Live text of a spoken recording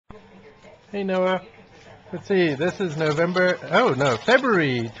Hey Noah. Let's see, this is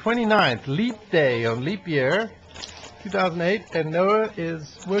February 29th, leap day on leap year 2008, and Noah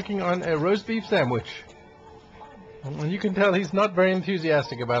is working on a roast beef sandwich. And you can tell he's not very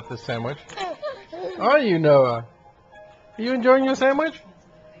enthusiastic about this sandwich. Are you, Noah? Are you enjoying your sandwich?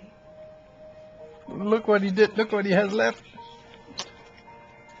 Look what he did, look what he has left.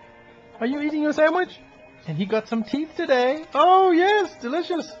 Are you eating your sandwich? And he got some teeth today. Oh yes,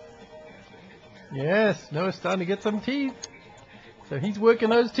 delicious. Yes, Noah's starting to get some teeth. So he's working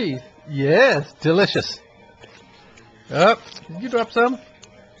those teeth. Yes, delicious. Oh, did you drop some?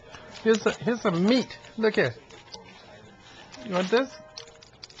 Here's some meat. Look here. You want this?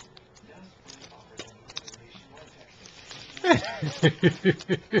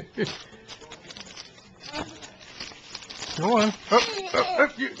 Go on.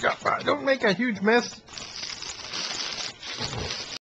 Don't make a huge mess.